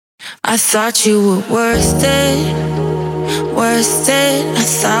I thought you were worth it, worth it. I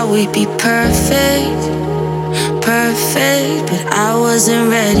thought we'd be perfect, perfect. But I wasn't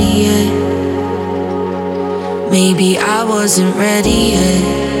ready yet. Maybe I wasn't ready yet.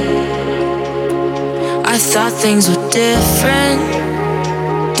 I thought things were different,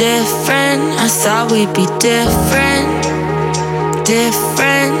 different. I thought we'd be different,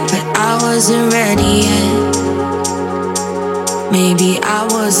 different. But I wasn't ready yet. Maybe I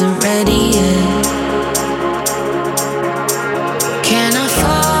wasn't ready yet. Can I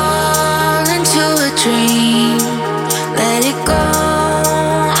fall into a dream? Let it go,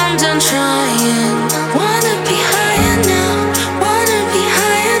 I'm done trying. Wanna be higher now, wanna be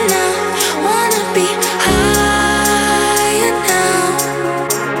higher now, wanna be higher now.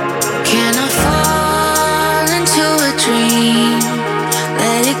 Can I fall into a dream?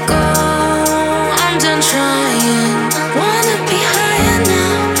 Let it go, I'm done trying. Wanna be higher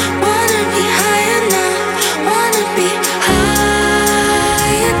now, wanna be higher now, wanna be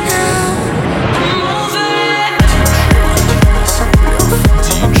higher now. I'm over it.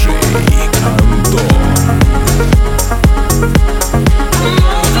 DJ Ando. I'm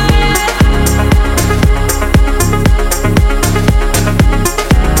over it.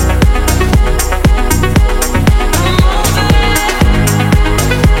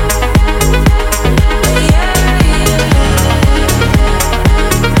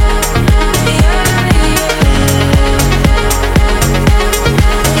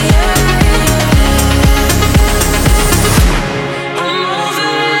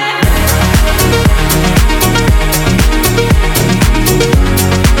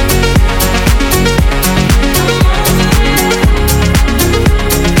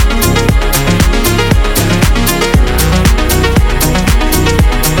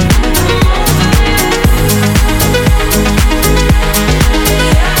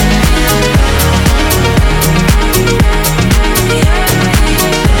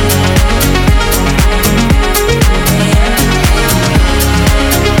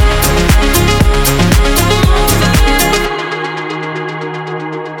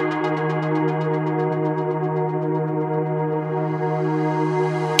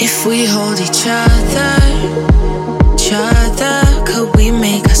 If we hold each other, could we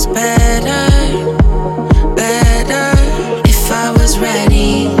make us better, better? If I was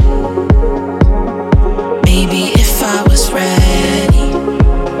ready, maybe if I was ready.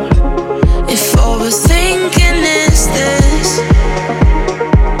 If overthinking is this,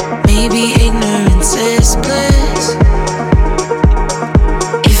 maybe ignorance is bliss.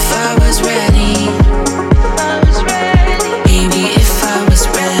 If I was ready, maybe if I was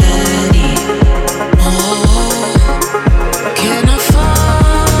ready. Oh, can I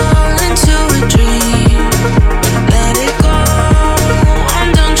fall into a dream? Let it go, I'm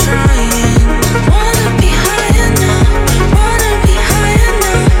done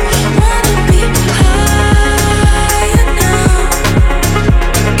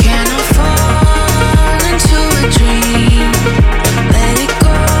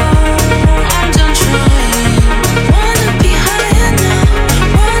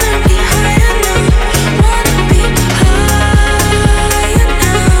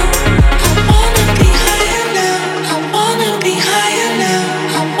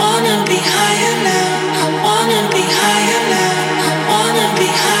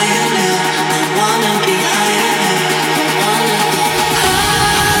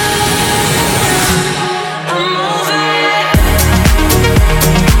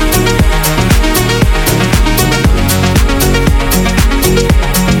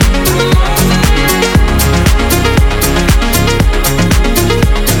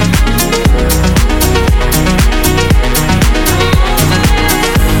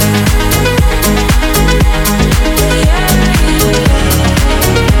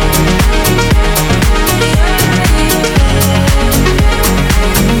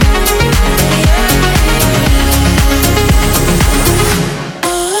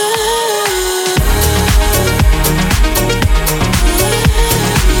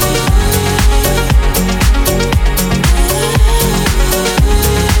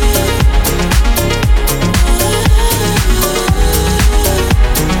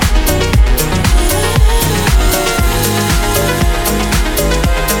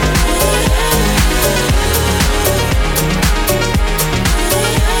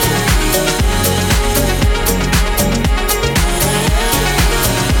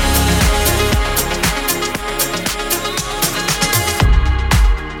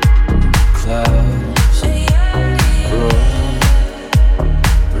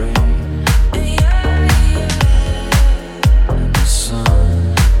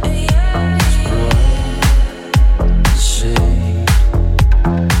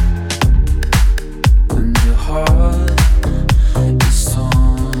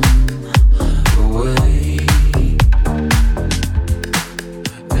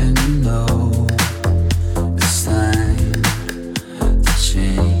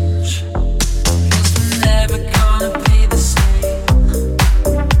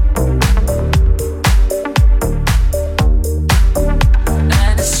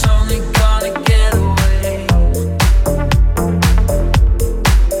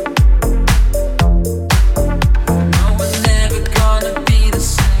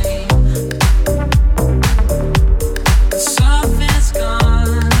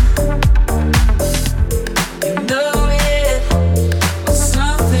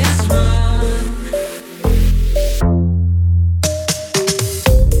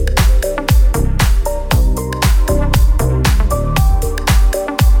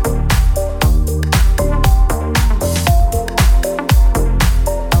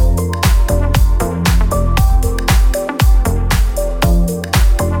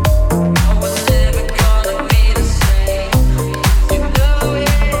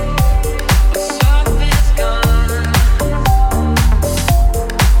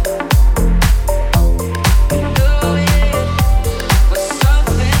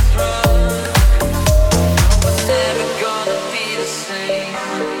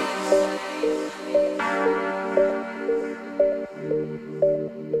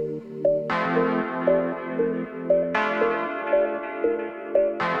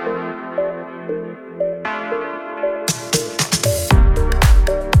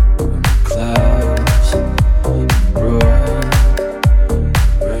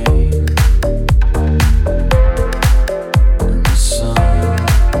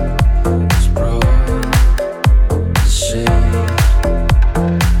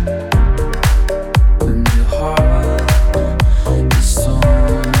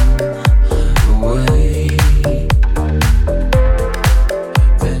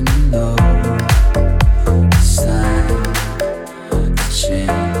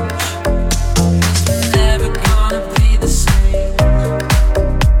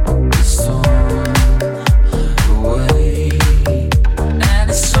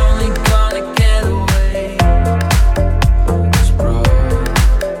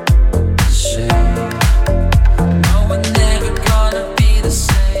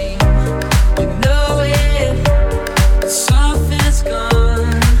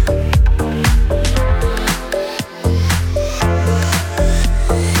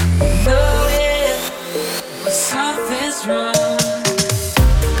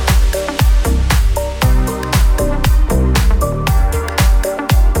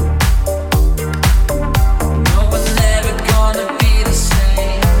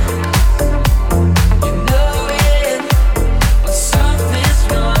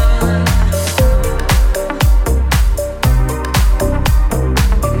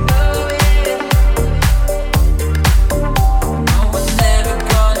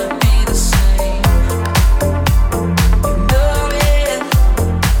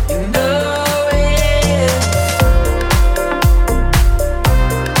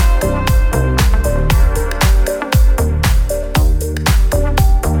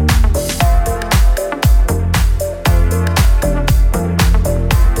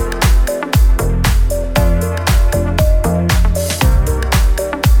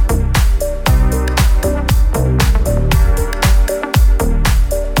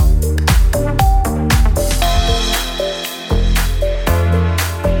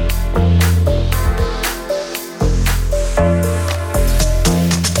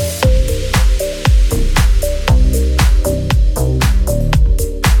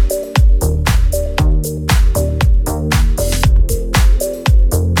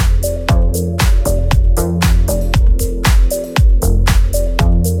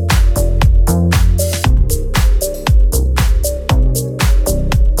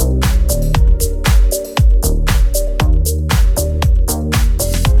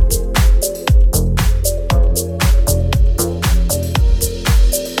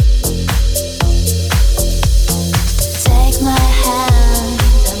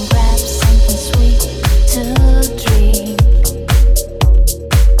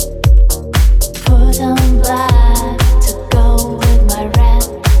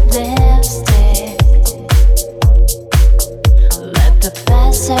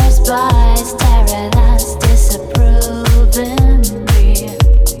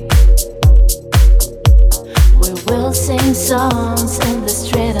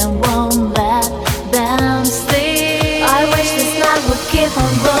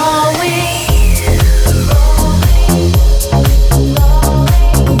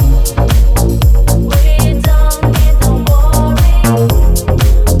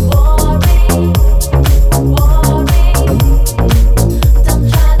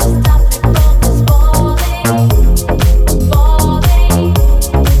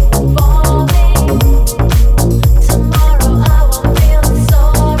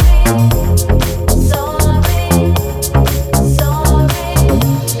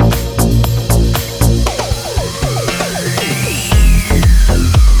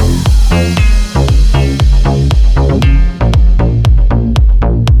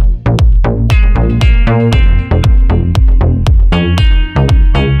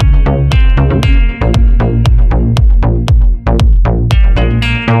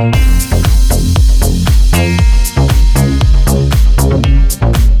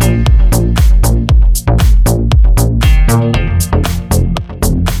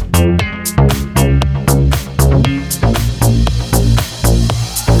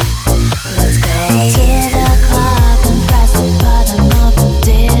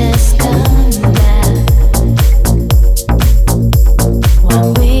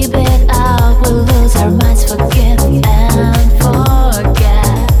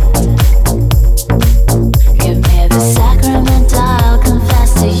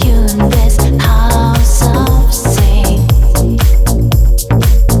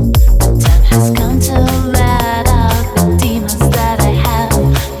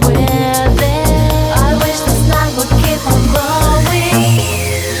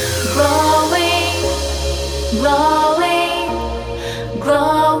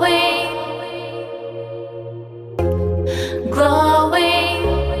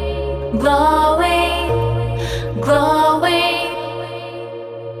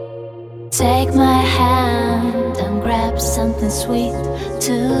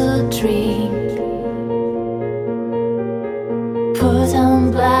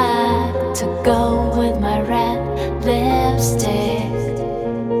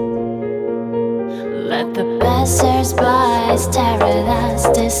Passers-by stare at us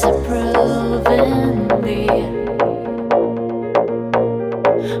disapprovingly.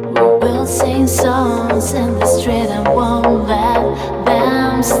 We will sing songs in the street and won't let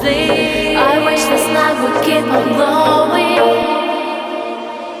them sleep. I wish this night would keep on blowing.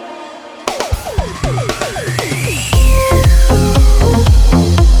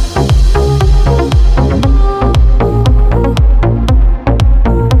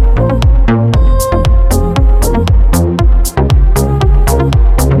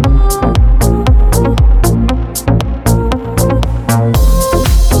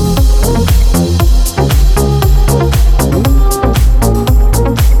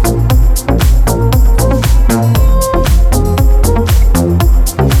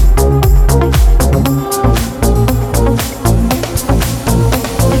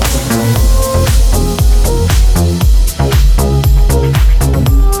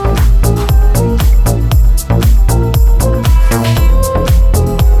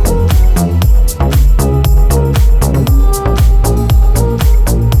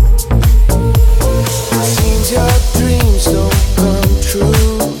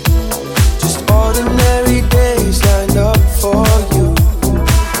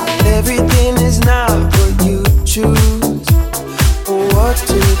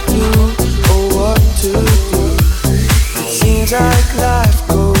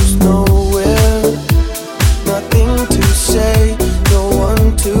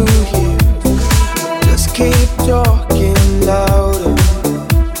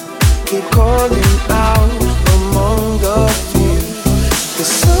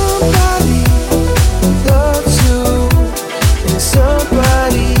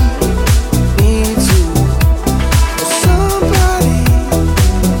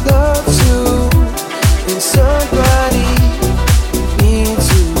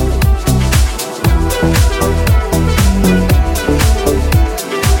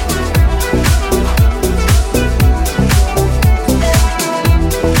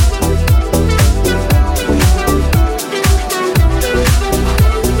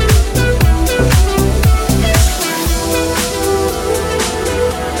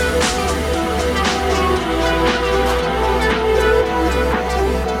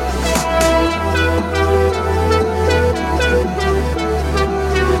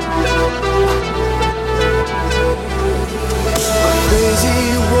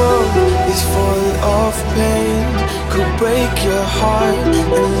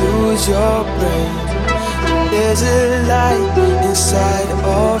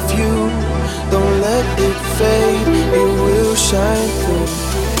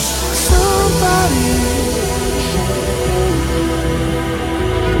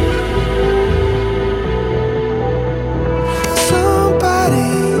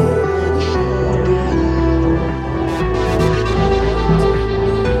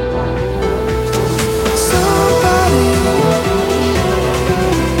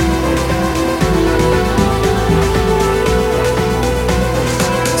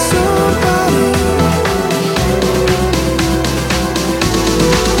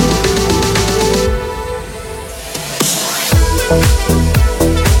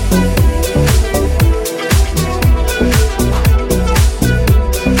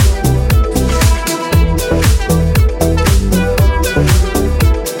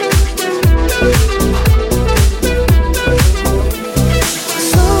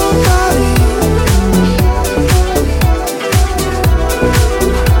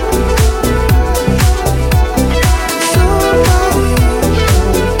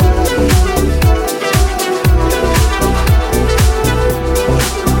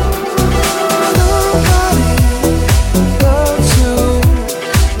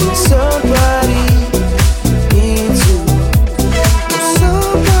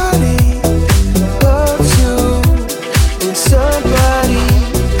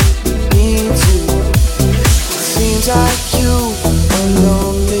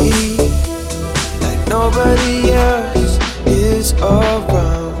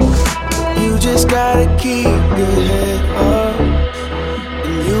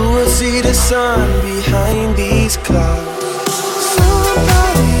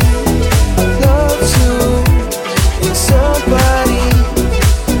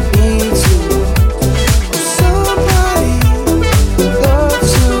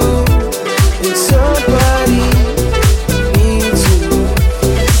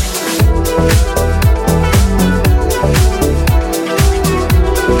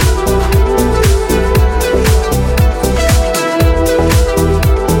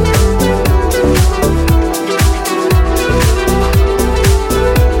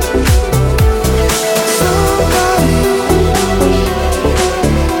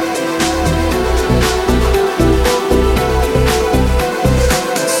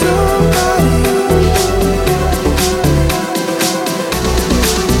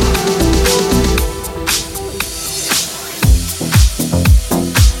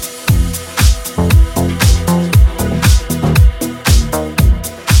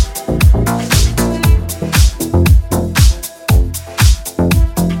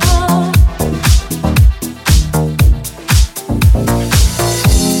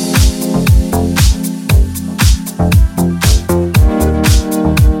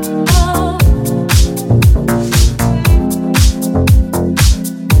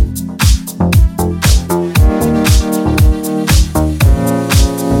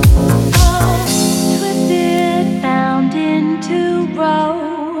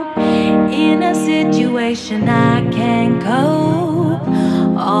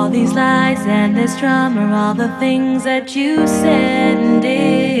 lies and this drama, all the things that you said and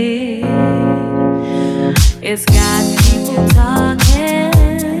did. It's got people talking.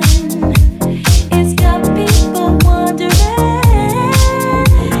 It's got people wondering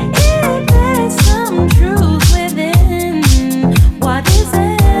if there's some truth within what is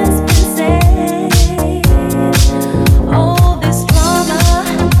has been said. All this drama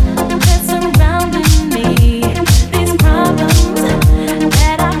that's surrounding me,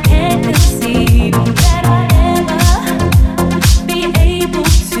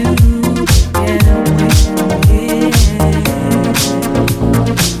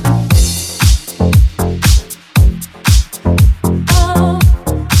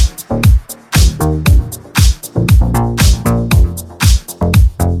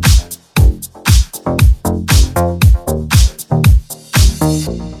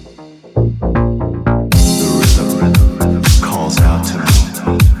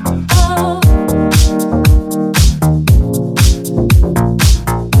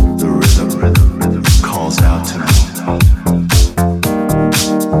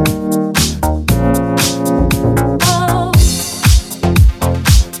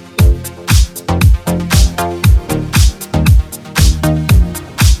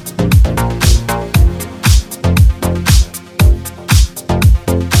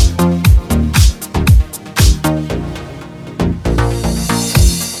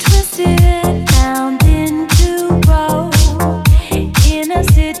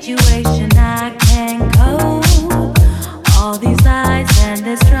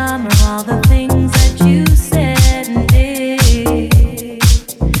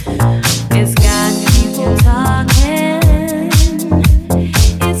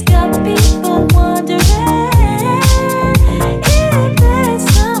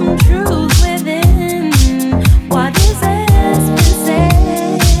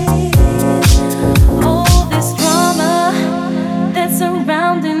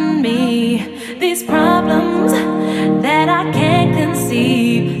 these problems that I can't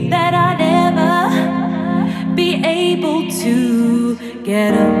conceive, that I'll ever be able to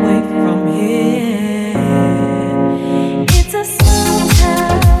get away from here.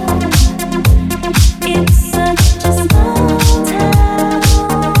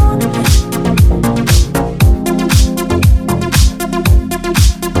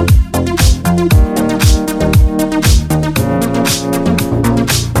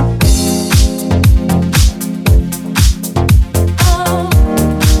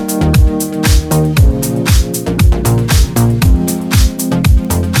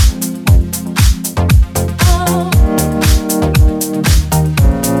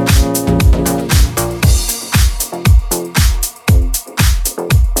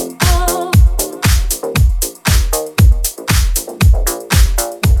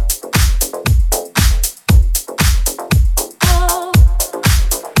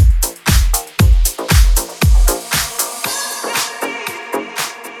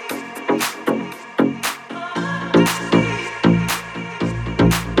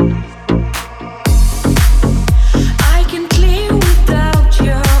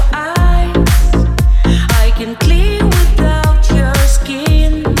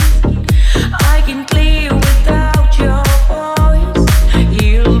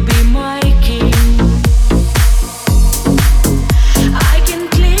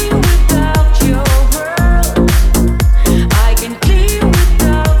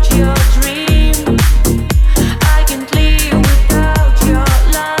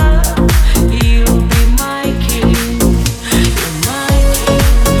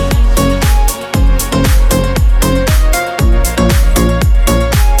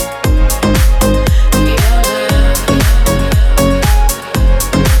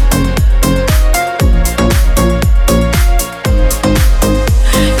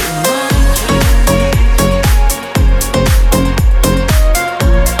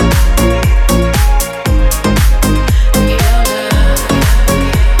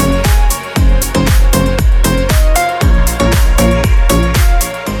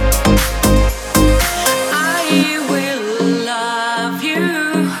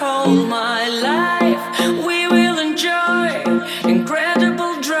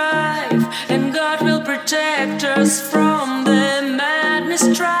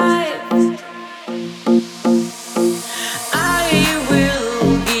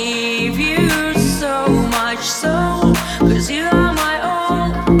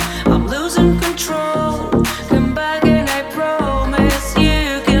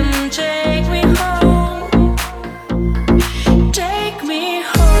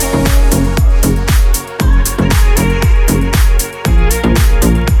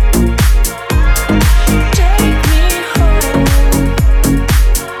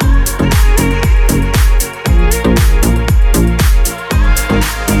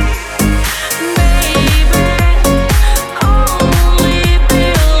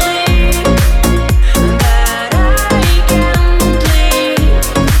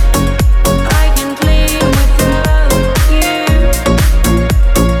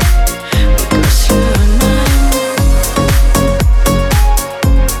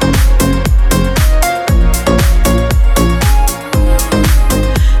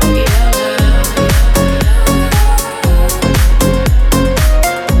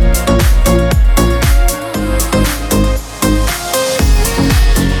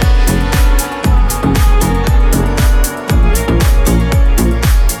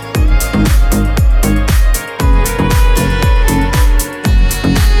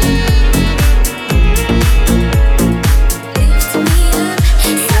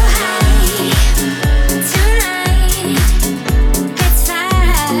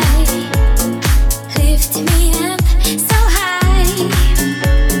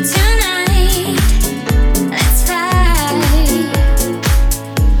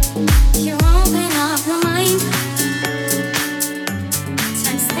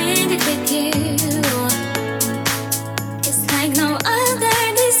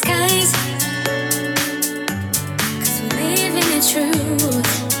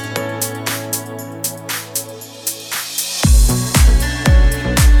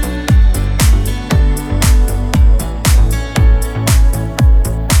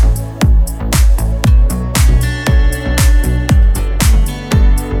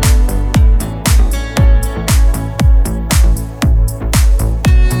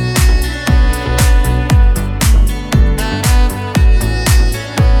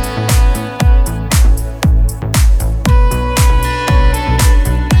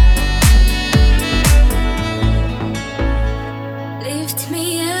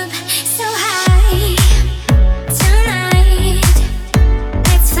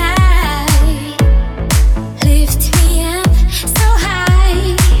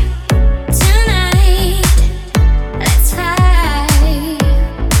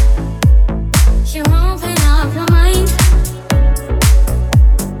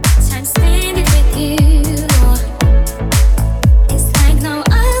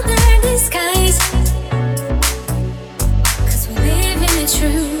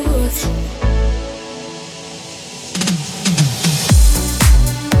 Truth.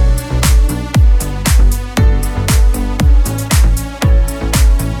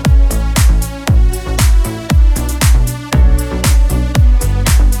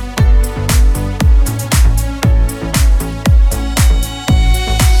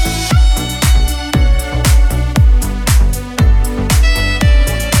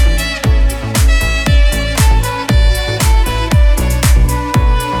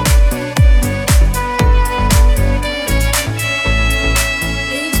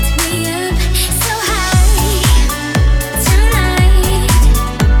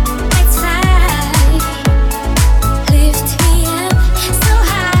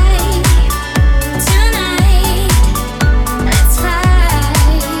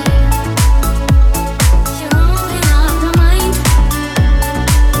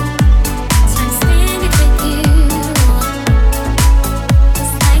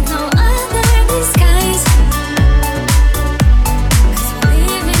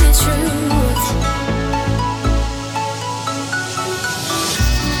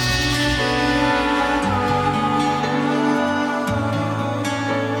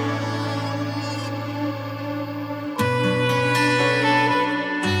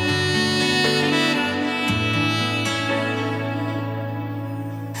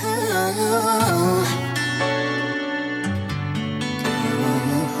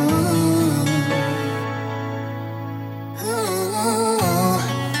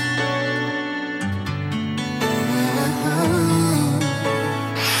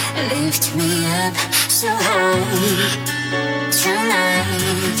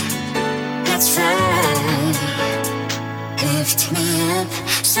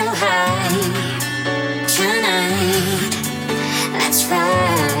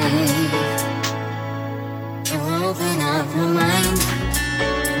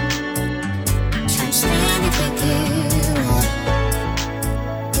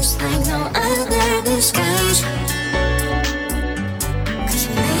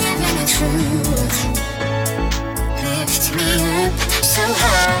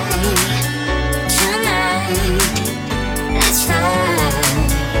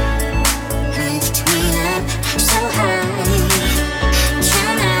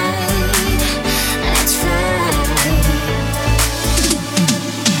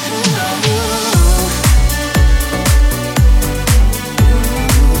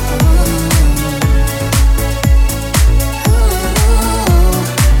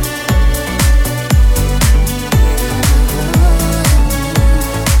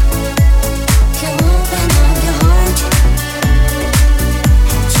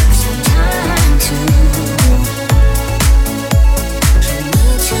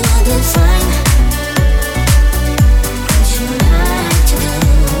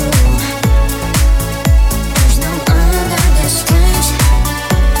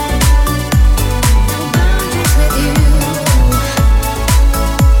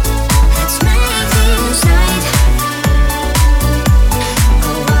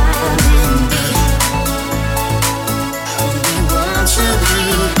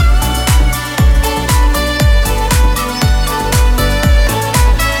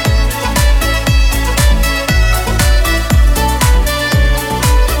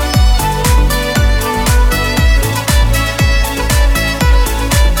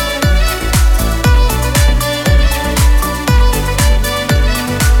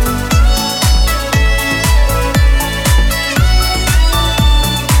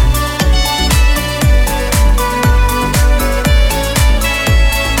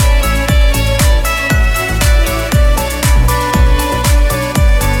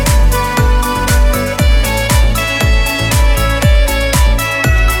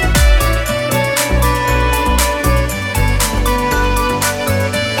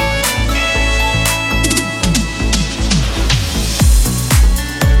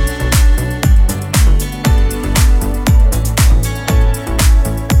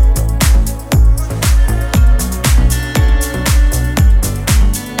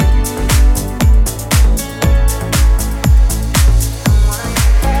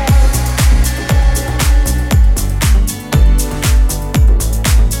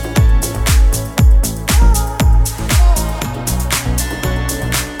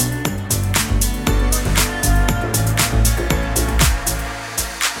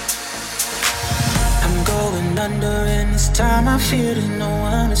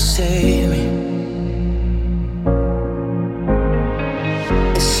 one to save me.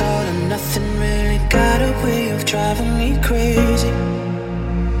 It's all or nothing, really got a way of driving me crazy.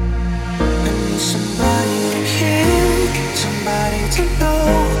 I need somebody to hear, somebody to know,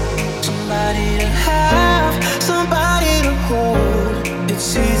 somebody to have, somebody to hold.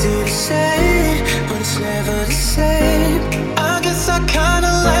 It's easy to say, but it's never the same. I guess I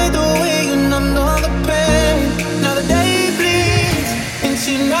kinda like the way you numb all the pain. Now the day bleeds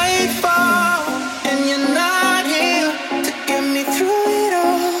into nightfall, and you're not here to get me through it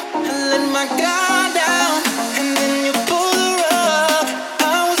all. I let my guard down, and then you pull the rug.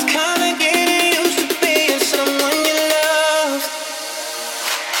 I was kinda getting used to being someone you love.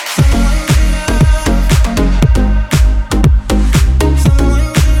 Someone you love. Someone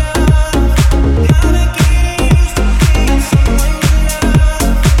you love. Kinda getting used to being someone you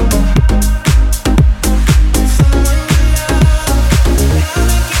love. Someone you love.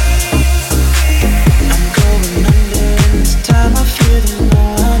 Kinda getting used to being. I'm going under, and this time I feel there's no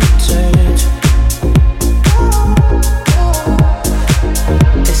one to turn to.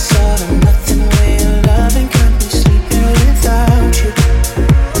 It's all or nothing way of loving, can't be sleeping without you.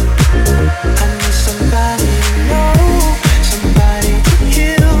 I need somebody to know, somebody to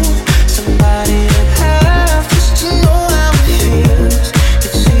heal, somebody to have, just to know how it feels.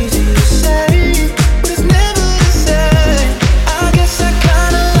 It's easy to say, but it's never the same. I guess I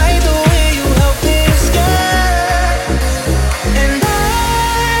kinda like the way you help me escape. And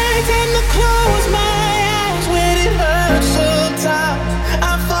I tend to close my eyes when it hurts sometimes.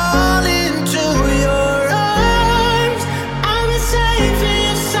 I fall into your arms. I'll be safe in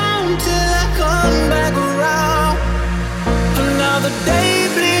your sound till I come back around. But now the day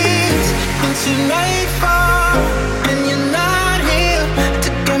bleeds into nightfall, and you're not here to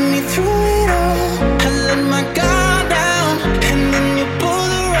get me through it all. I let my guard down, and then you pull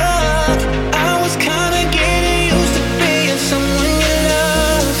the rug. I was kinda getting used to being someone you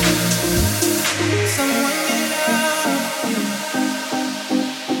love. Someone you love.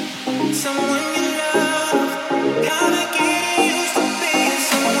 Someone you love. Kinda getting used to being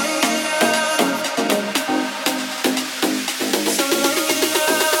someone you love. Someone you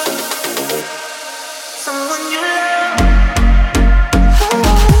love. Someone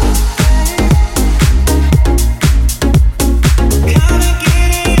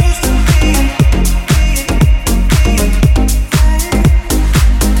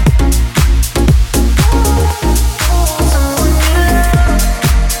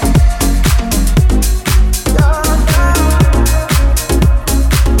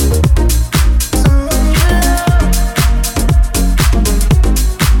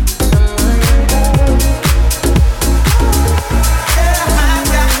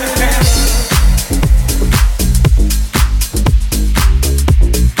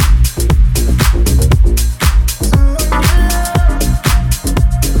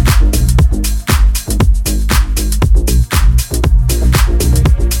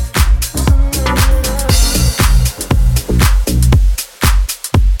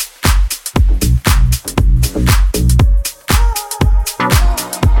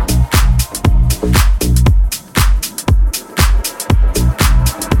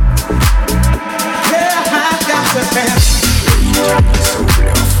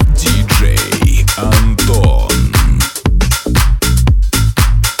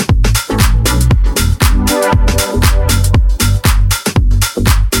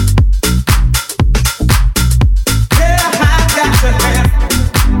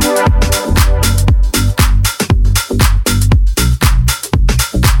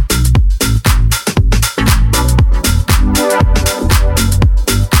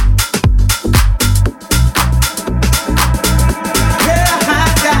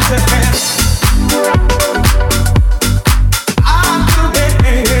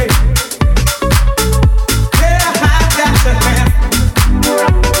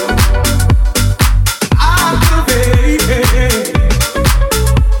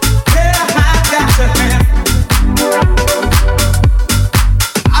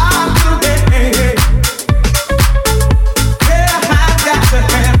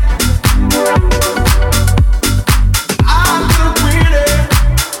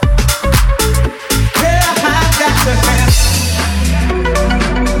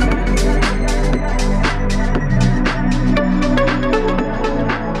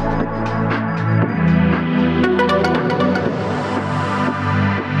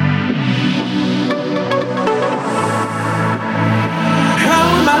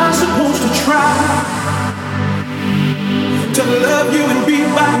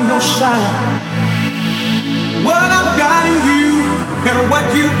what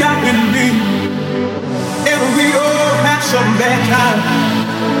you got in me. And we all have some bad times.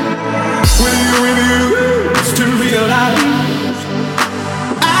 With you, it's to realize.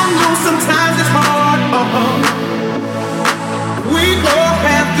 I know sometimes it's hard. We all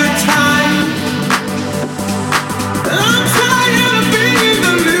have good times. I'm tired of being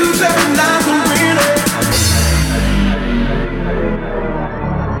the loser and I'm the winner.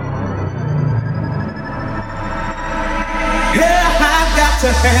 Yeah, I've got to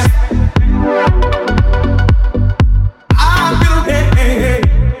have. I feel hey.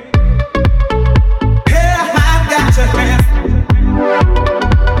 Yeah, I've got to have.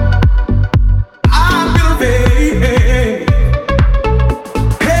 I feel hey.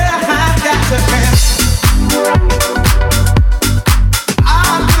 Yeah, I've got to have. I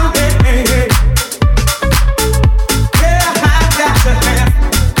feel hey. Yeah, I've got to have. I feel pretty. Yeah, I've got to have.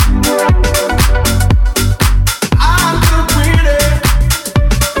 I feel hey.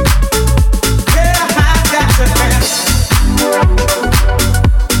 Yeah, I've got to have.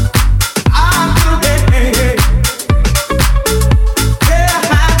 I feel hey. Yeah,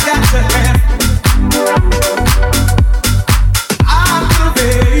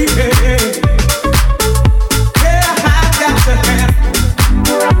 I've got to have.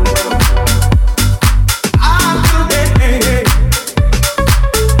 I feel hey.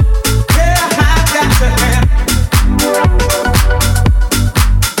 Yeah, I've got to have.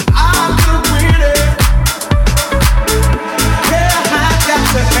 I feel pretty. Yeah, I've got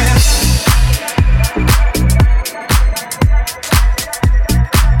to have.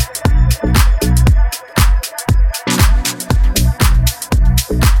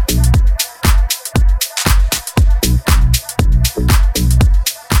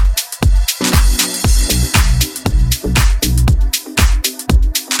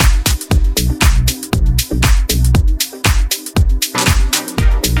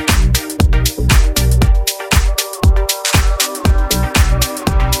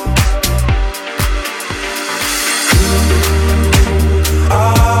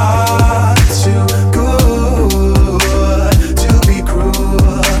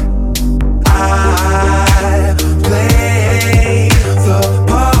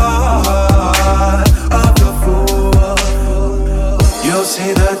 You'll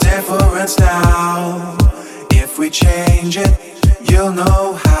see the difference now. If we change it, you'll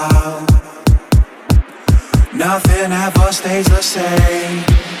know how. Nothing ever stays the same.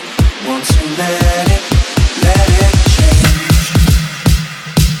 Once you let it change.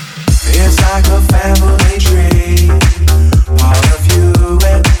 It's like a family tree. Part of you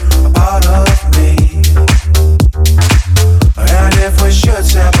and a part of me. And if we should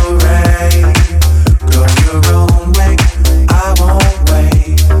separate, go your own way, I won't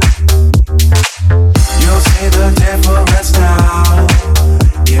wait. You'll see the difference now.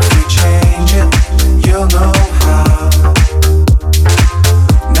 If we change it, you'll know how.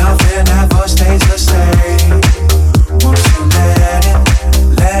 Nothing ever stays the same. Once you let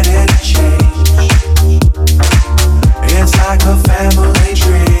it change. It's like a family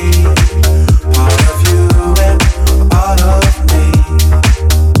tree. Part of you and a part of me.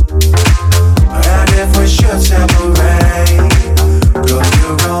 And if we should separate, go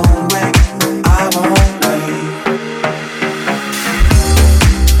your own way, I won't wait.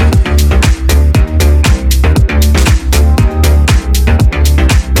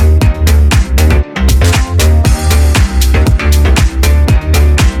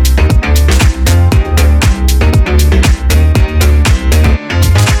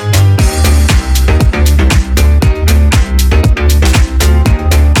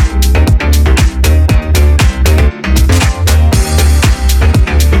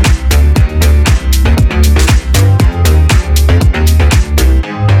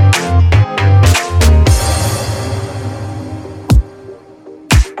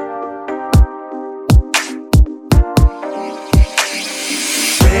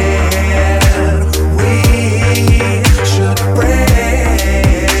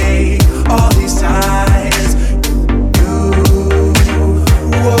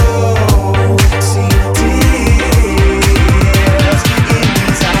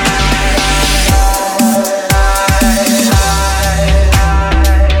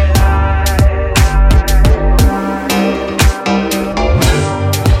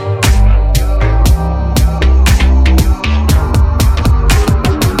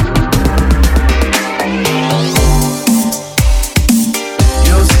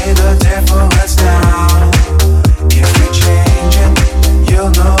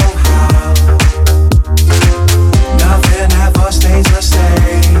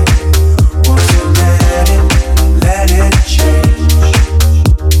 Change.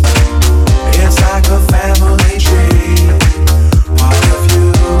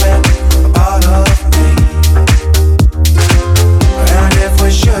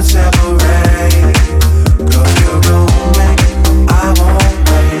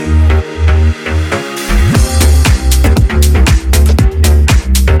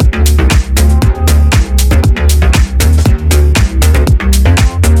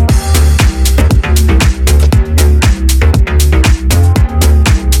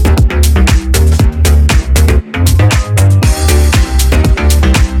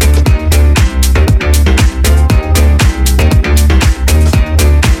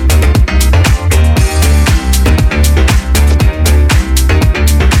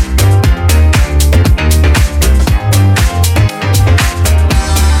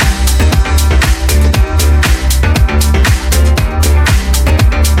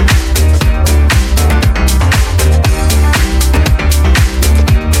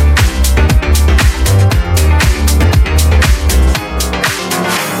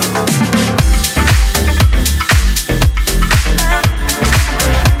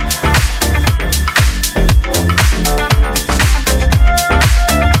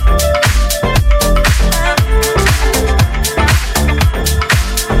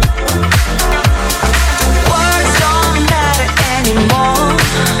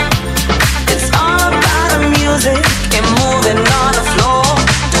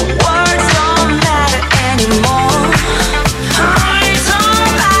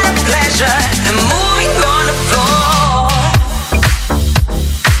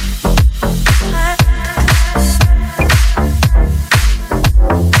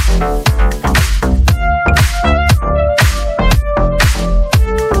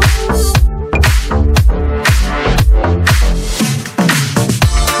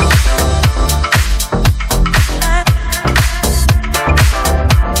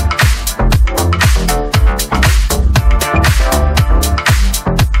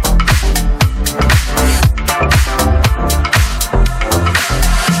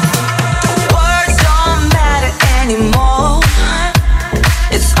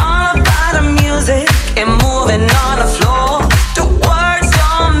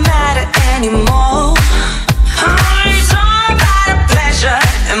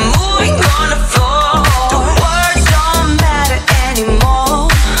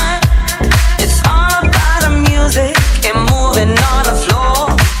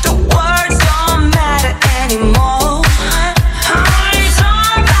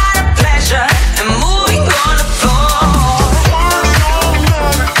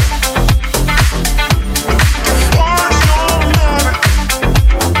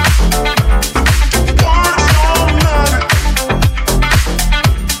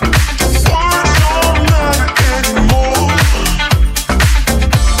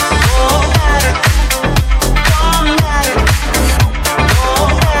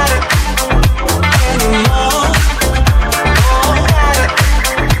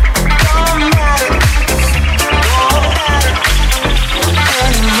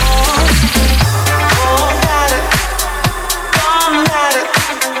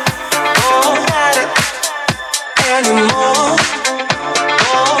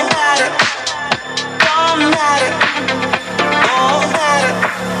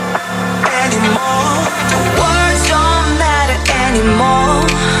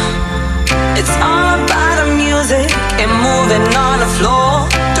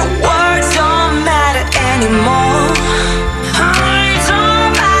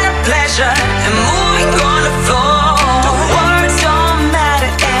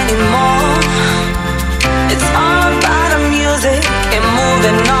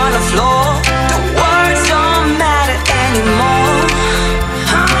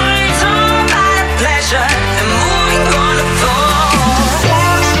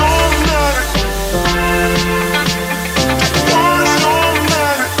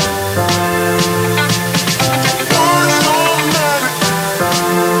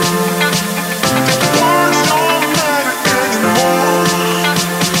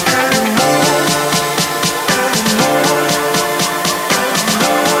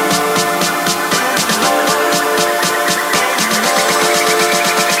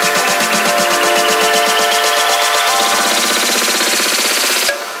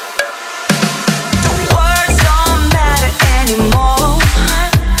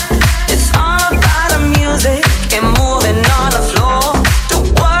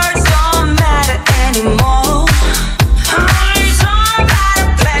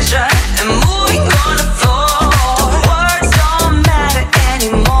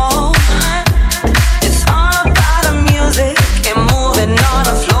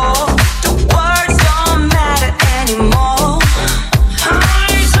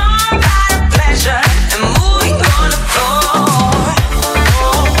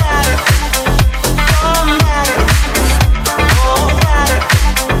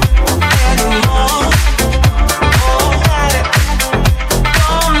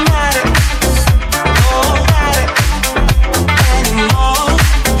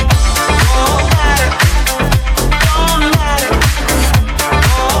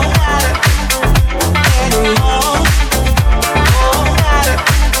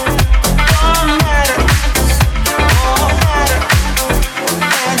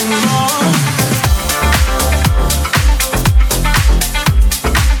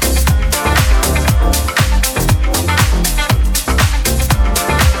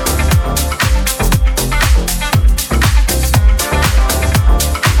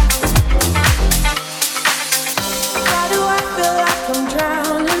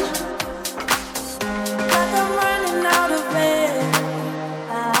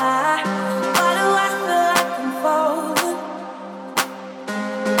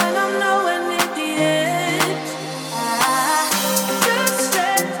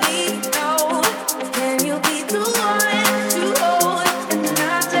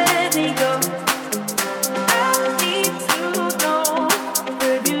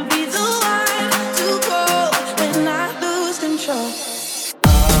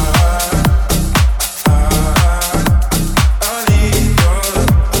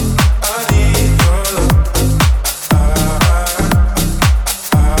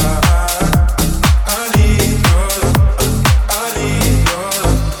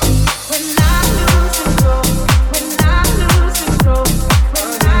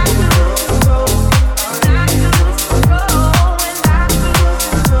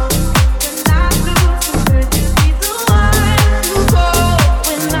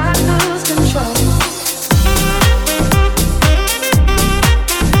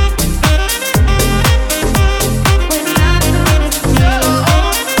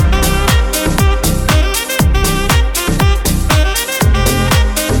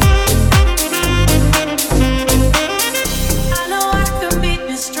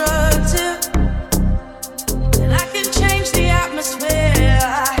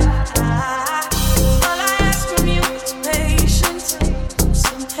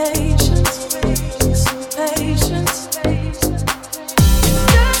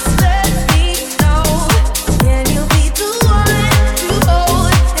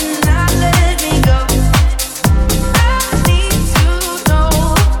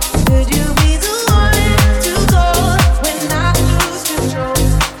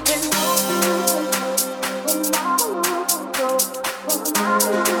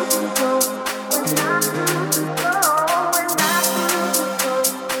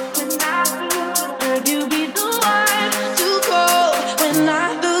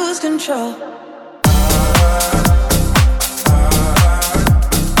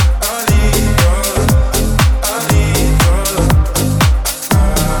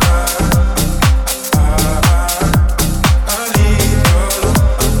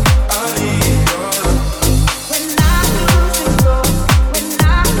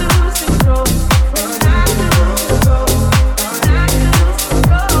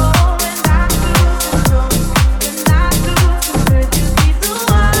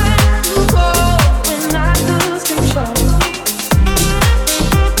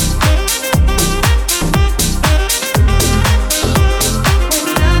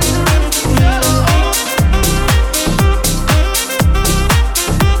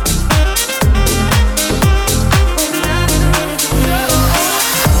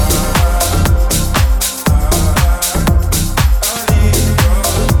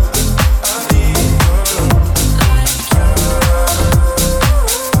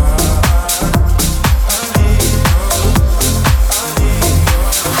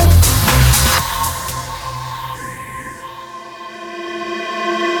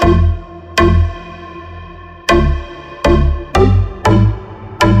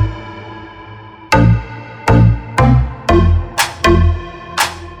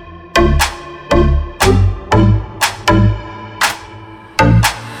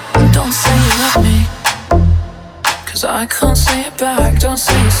 I can't say it back, don't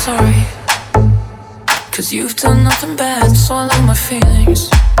say you're sorry. Cause you've done nothing bad, swallow my feelings,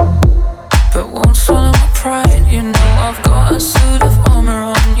 but won't swallow my pride. You know I've got a suit of armor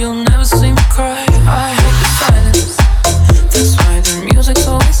on, you'll never see me cry. I hate the silence, that's why the music's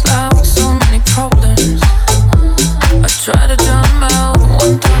always loud. So many problems, I try to drown them out.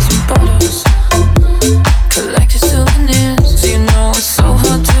 1,000 bottles, collected souvenirs. You know it's so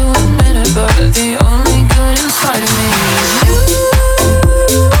hard to admit it, but the only good inside of me is you.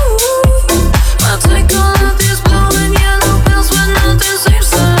 I'll take all of these blue and yellow pills when nothing seems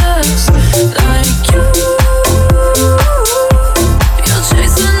to last like you. You're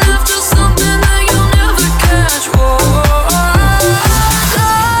chasing after something that you'll never catch. Whoa.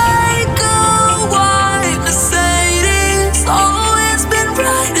 Like a white Mercedes, always been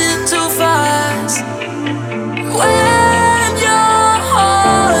riding too fast. When your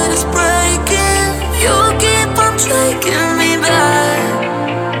heart is breaking, you keep on taking me back.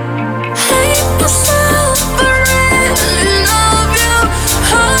 Hate myself, but really love you.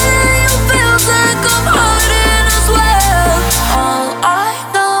 Hurting you feels like I'm hurting as well. All I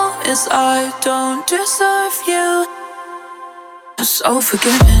know is I don't deserve you. I'm so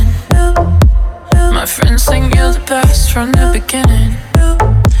forgiving. My friends think you're the best from the beginning.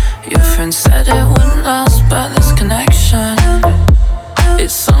 Your friend said it wouldn't last, but this connection,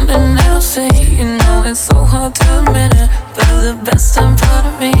 it's something they'll see. You know it's so hard to admit it, but the best and part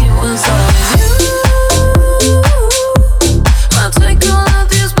of me was always you. I'll take all of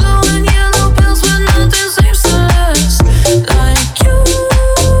these blue and yellow pills when nothing seems to last like you.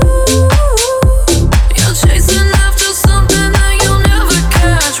 You're chasing after something that you'll never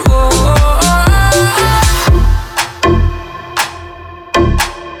catch. Whoa.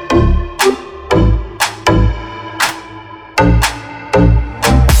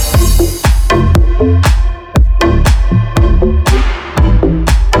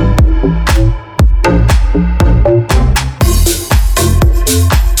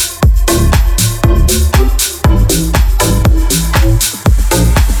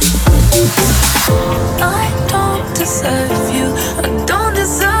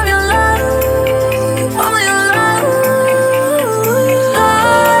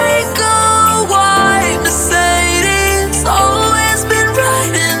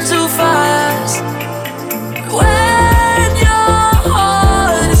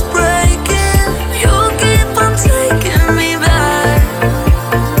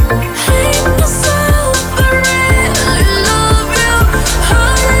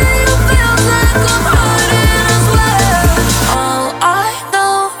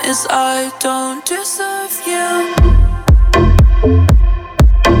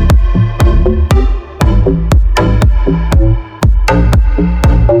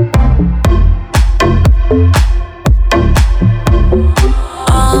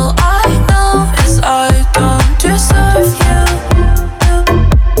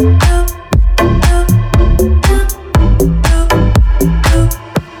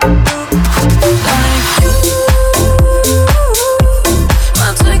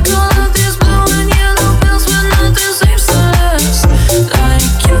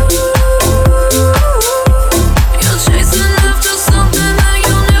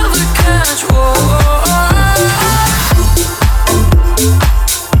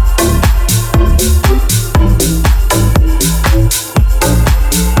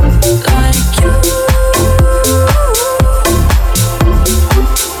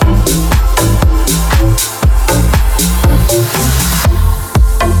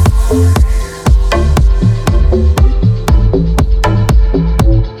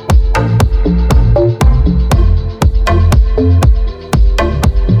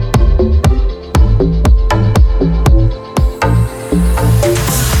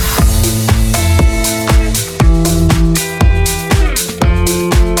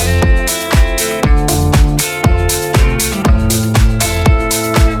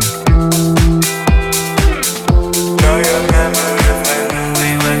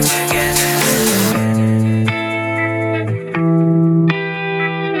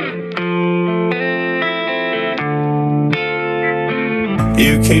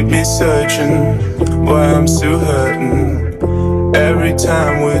 You keep me searching why I'm still hurting. Every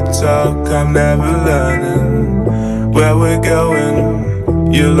time we talk, I'm never learning where we're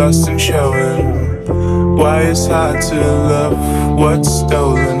going. You're lost and showing why it's hard to love what's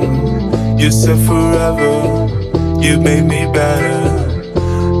stolen. You said forever, you made me better.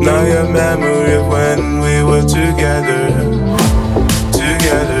 Now your memory of when we were together,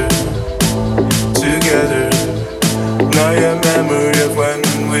 together, together. Now your memory of when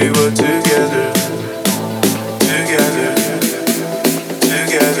we were together, together,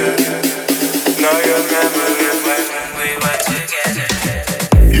 together. Now your memory of when we were together.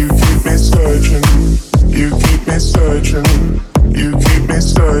 You keep me searching, you keep me searching, you keep me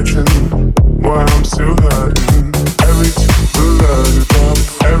searching. Why I'm still hurting. Every time we learn, love.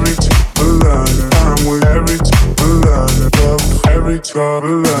 Every time we learn, I'm with. Every time we learn, love. Every time we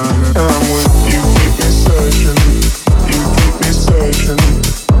learn, I'm with. You keep me searching, you keep me searching,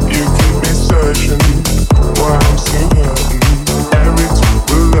 you keep me searching. Why I'm still hurting. Every time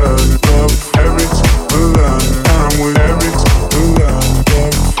we learn, love. Every time we learn, I'm with. Every time we learn,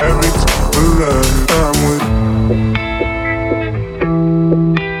 love. Every time we learn, I'm with.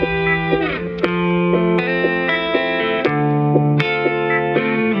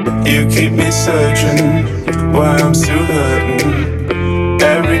 You keep me searching why I'm still hurting.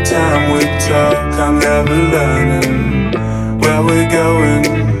 Every time we talk, I'm never learning where we're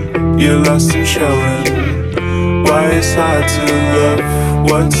going. You're lost and showing why it's hard to love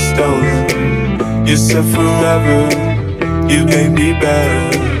what's stolen. You said forever, you made me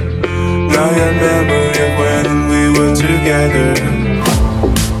better. Now your memory of when we were together,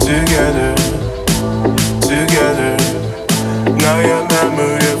 together, together. Now your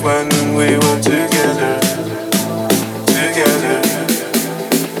memory of when we were together, together,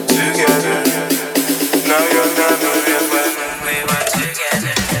 together. Now your memory of when we were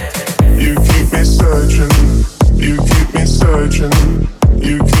together. You keep me searching, you keep me searching,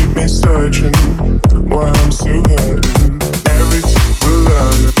 you keep me searching. Why I'm still hurting. Every time we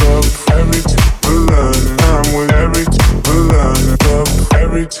learn, love. Every time we learn, I'm with. Every time we learn, love.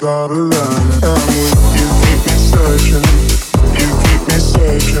 Every time we learn, I'm with. You keep me searching. You keep me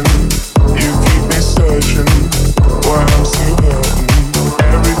searching, you keep me searching. Why I'm still hurting.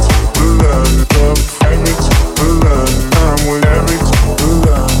 Every time we learn, love. Every time we learn, I'm with. Every time we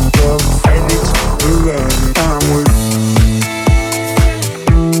learn, love. Every time we learn, I'm with.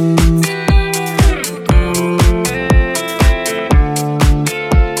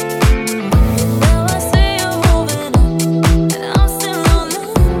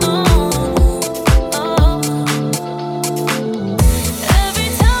 Every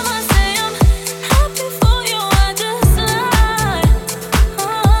time I say I'm happy for you, I just lie.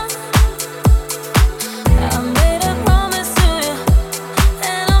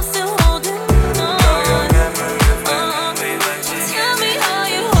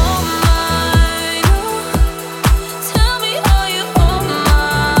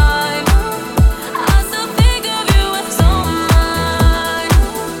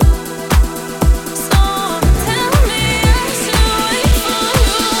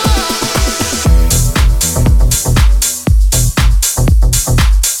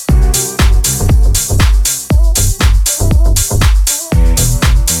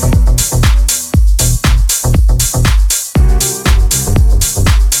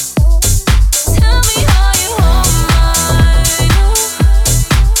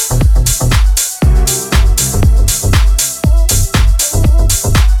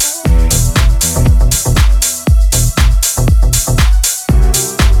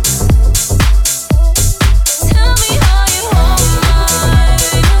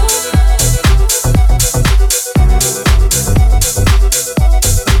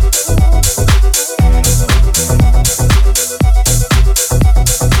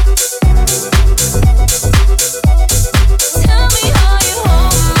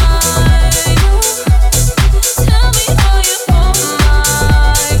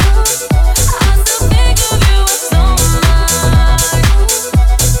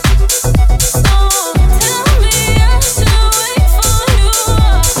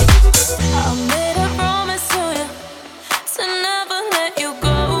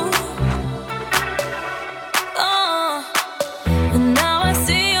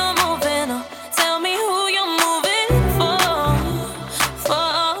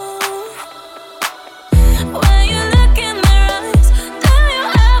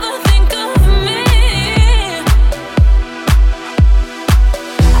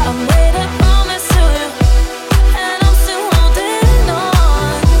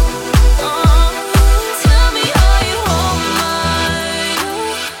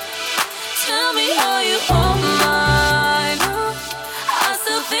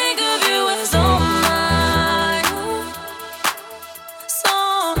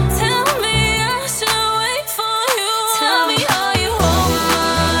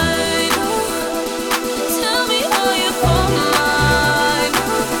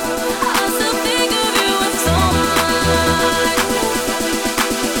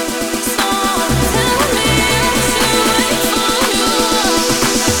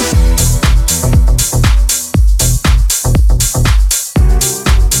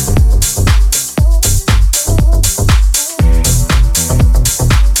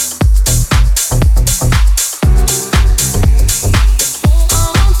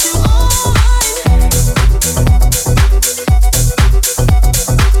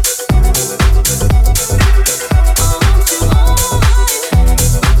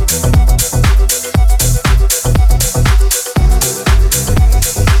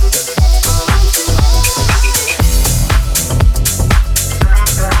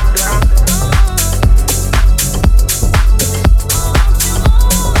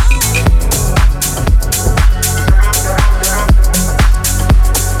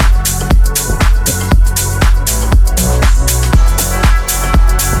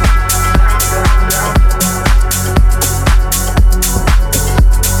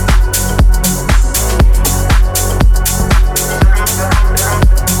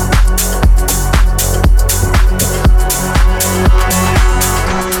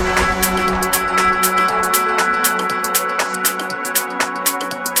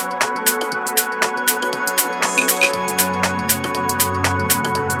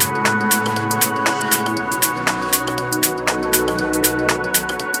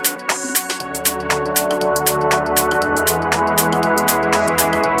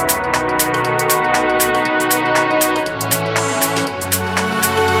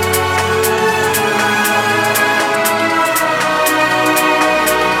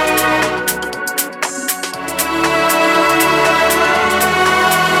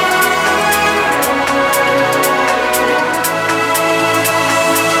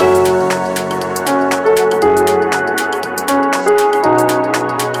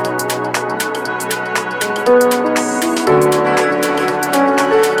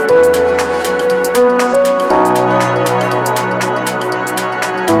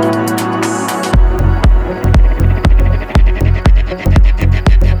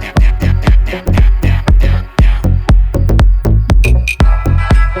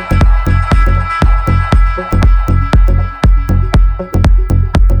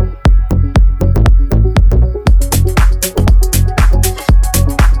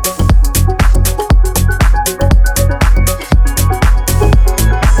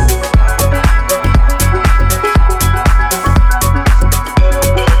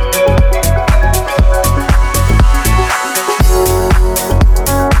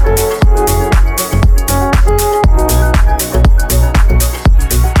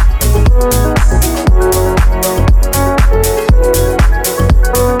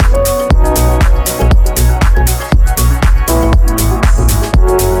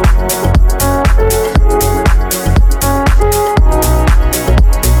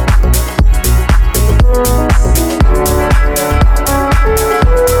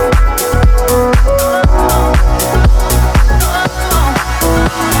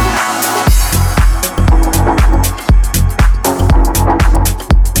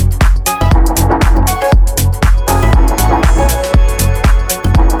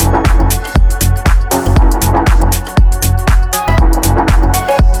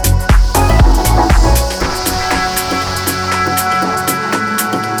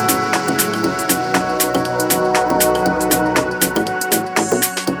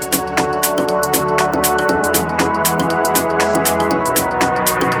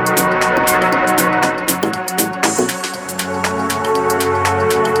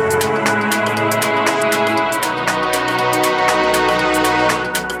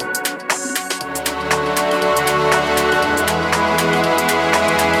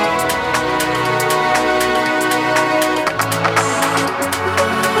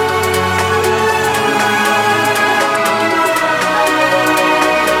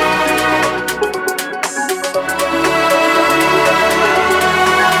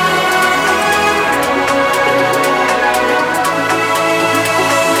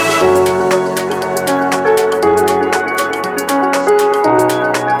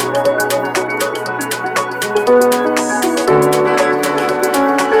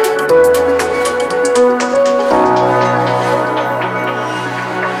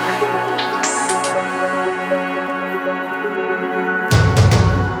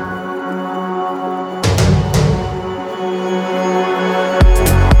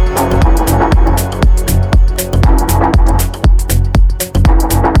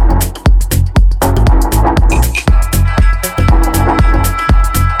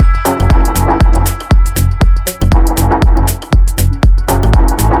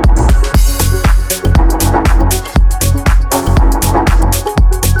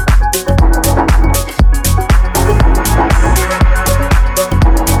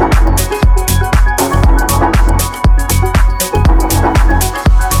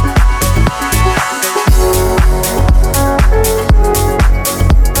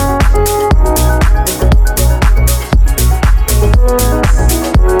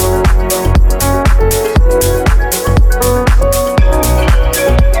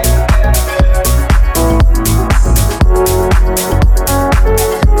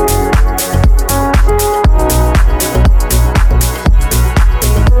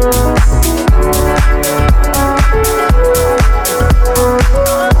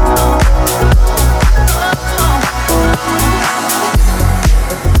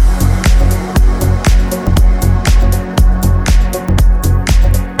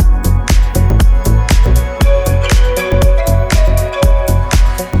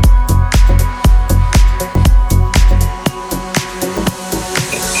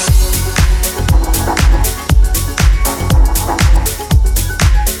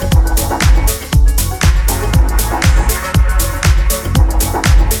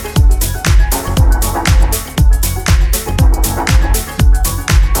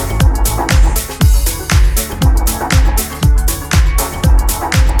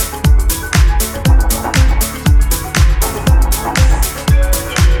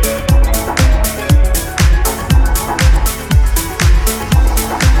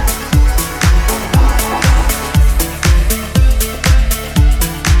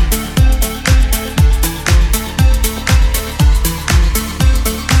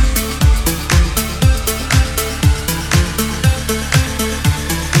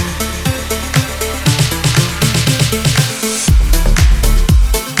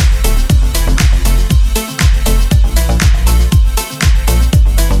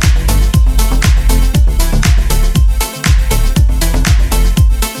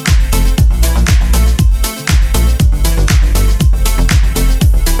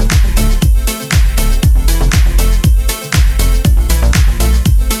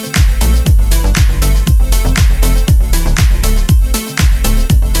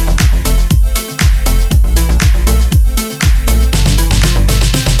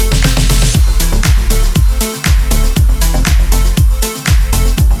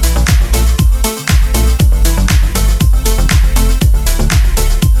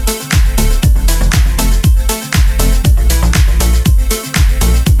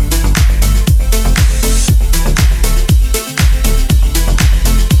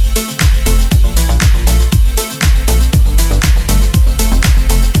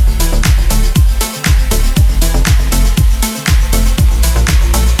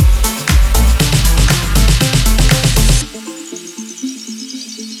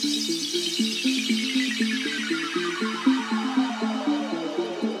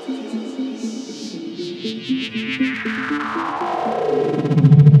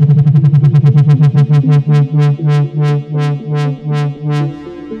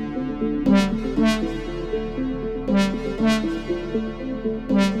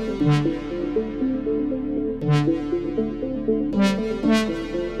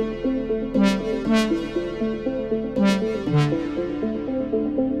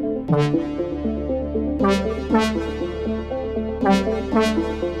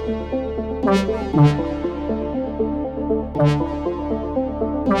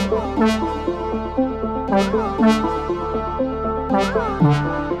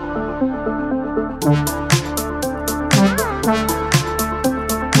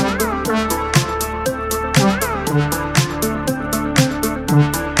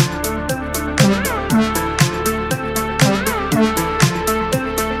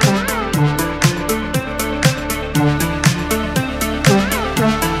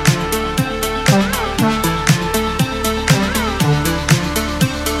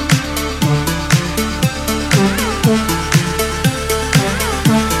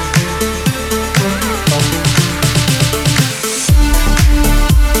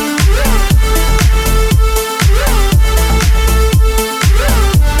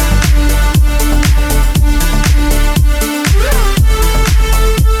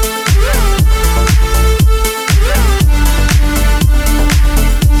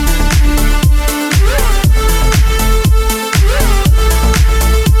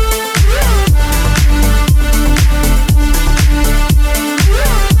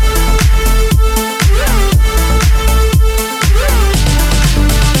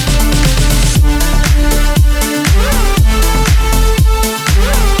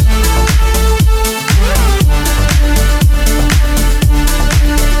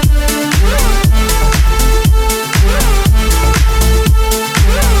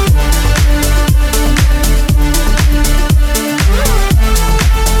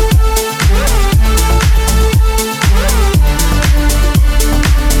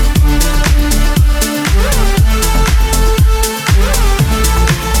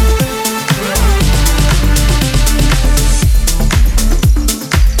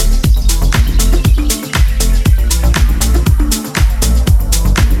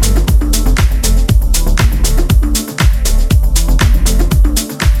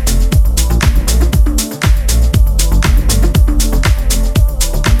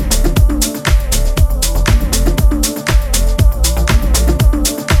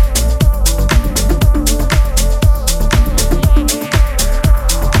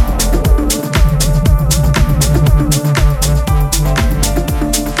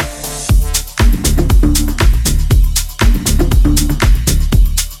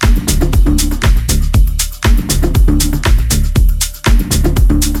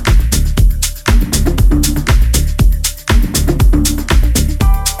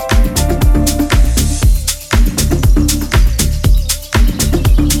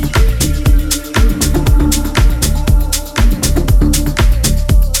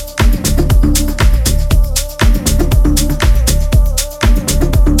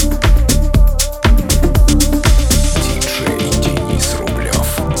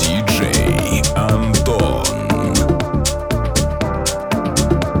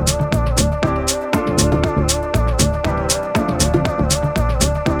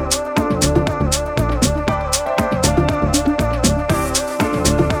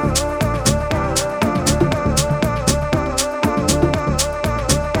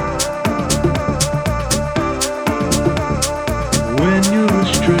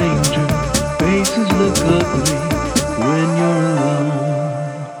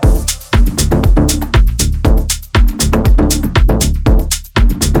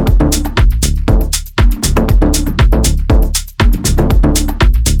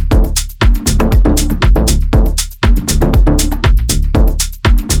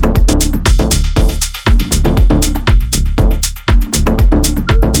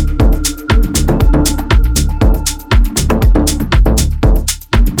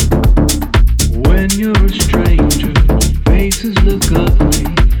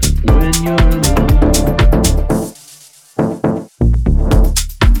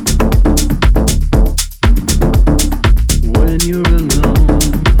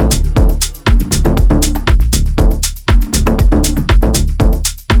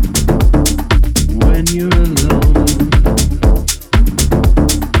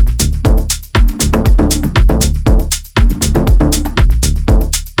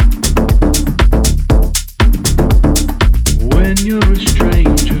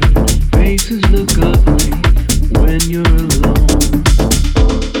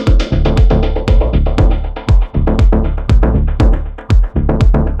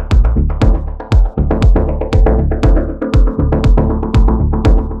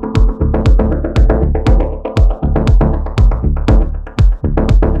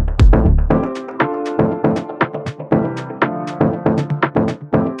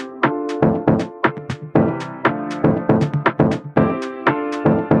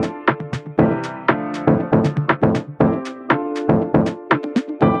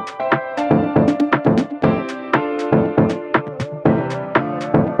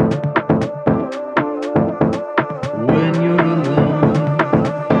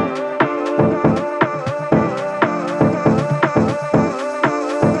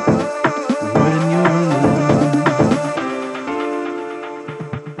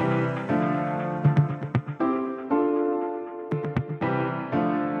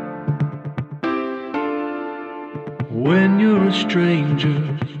 a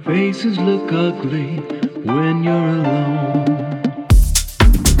stranger, faces look ugly when you're alone.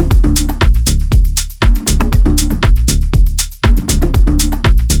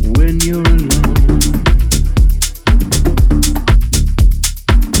 When you're alone.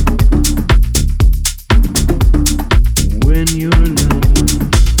 When you're alone.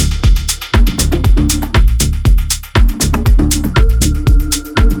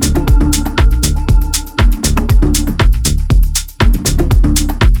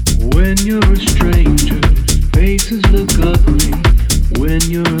 When you're a stranger, faces look ugly when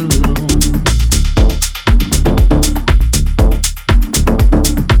you're